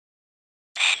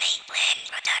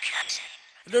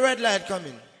The red light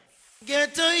coming.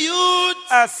 Get a youth.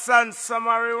 Essence of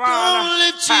marijuana. Don't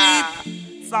live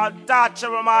cheap. So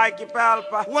touchable, Mikey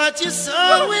Pelpa. What you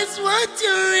sow is what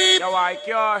you reap. Yo, I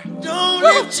cure. Don't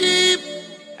live cheap.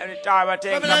 Anytime I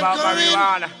think Babylon about coming.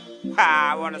 marijuana,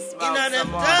 I wanna smoke In some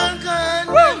them more. tank and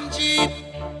them jeep.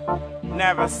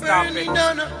 Never stop it. Burning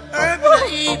down a herb in a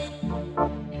heap.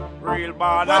 Real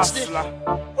born Watch this. hustler.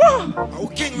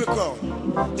 Oh, King record.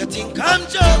 You think I'm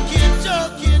joking,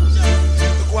 joking,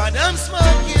 joking. Look what I'm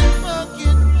smoking,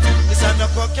 smoking. This is no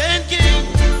cocaine king,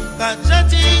 ganja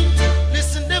ting.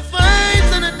 Listen the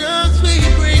vibes and the dogs we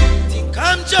bring. Think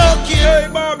I'm joking. Hey,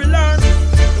 Babylon.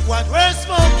 Look what we're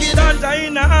smoking. Ganja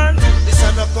in the hand. This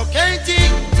is no cocaine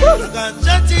ting, the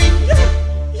ganja ting.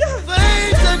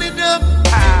 Vibes and the dub.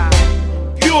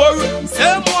 Pure.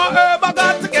 Say more herb, I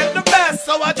got to get the best.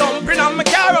 So I jump in on my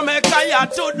car and make a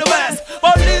yard to the west.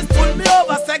 Police pull me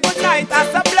over, say good night, I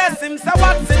say bless him. Say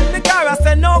what's in the car, I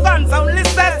say no guns, only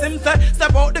says him. Say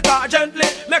step out the car gently,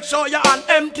 make sure you're on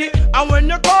empty. And when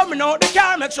you're coming out the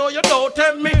car, make sure you don't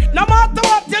tempt me. No matter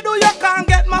what you do, you can't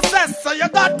get my cess. So you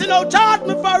got to know, charge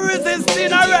me for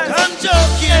resisting arrest. I'm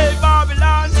joking. Hey,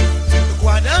 Babylon. Look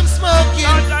what I'm smoking.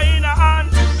 Ganja in the hand.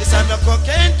 This is no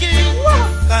cocaine king,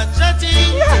 ganja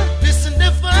ting. Listen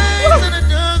the vibes and the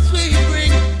dogs we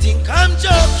bring. Think I'm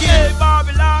joking. Hey,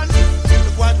 Babylon.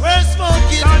 Look what we're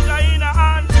smoking. Ganja in the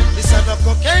hand. This is no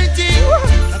cocaine ting,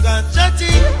 a ganja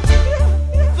ting.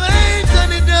 Vibes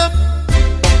and the dub.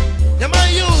 Them a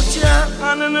youth,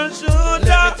 yeah. And in the shooter.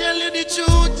 Let me tell you the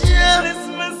truth, yeah. This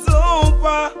me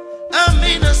super. I'm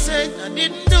innocent, I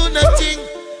didn't do nothing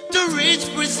to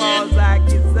reach prison. False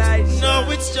accusation. No,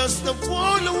 it's just a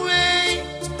fall away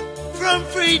from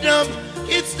freedom.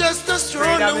 It's just a stroll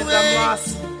Freedom is a away.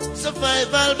 must.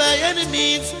 Survival by any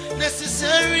means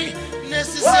necessary,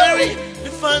 necessary. The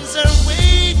funds are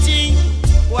waiting,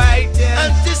 Waiting.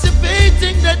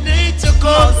 anticipating the day to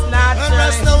come. Most naturally. And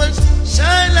Rasta will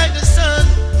shine like the sun.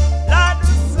 Like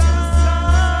the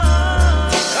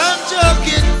sun. I'm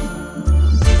joking.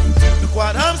 Look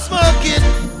what I'm smoking.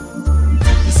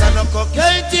 This is no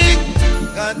cocaine thing,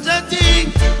 ganja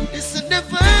thing. Listen the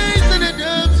vibes and the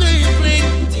dubs we fling.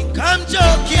 Think I'm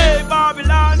joking. Hey,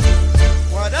 Babylon.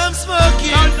 What I'm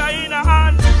smoking. Ganja in the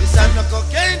hand. This is no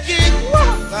cocaine king,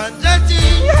 ganja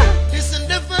thing. Listen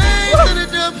the vibes and the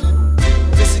dubs.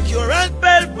 The secure and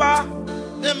Pelpa.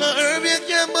 them a herb you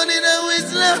can't burn in a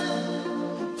whistler.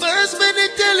 First when the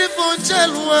telephone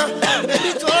chalwa, then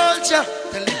the culture,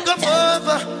 tell it come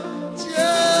over.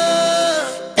 Yeah.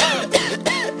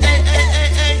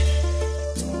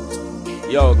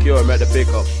 Yo, Cure, make the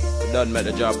pickup. Done, make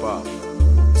the drop off.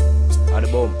 On the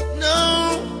boom.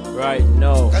 No, Right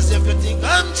now. cause if you think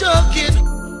I'm joking,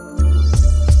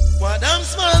 what I'm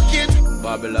smoking,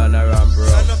 Babylon around, bro.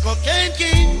 son of cocaine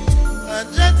king,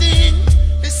 ganja thing.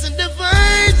 Listen the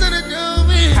vibes and the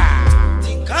doing.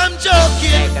 Think I'm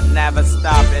joking. They can never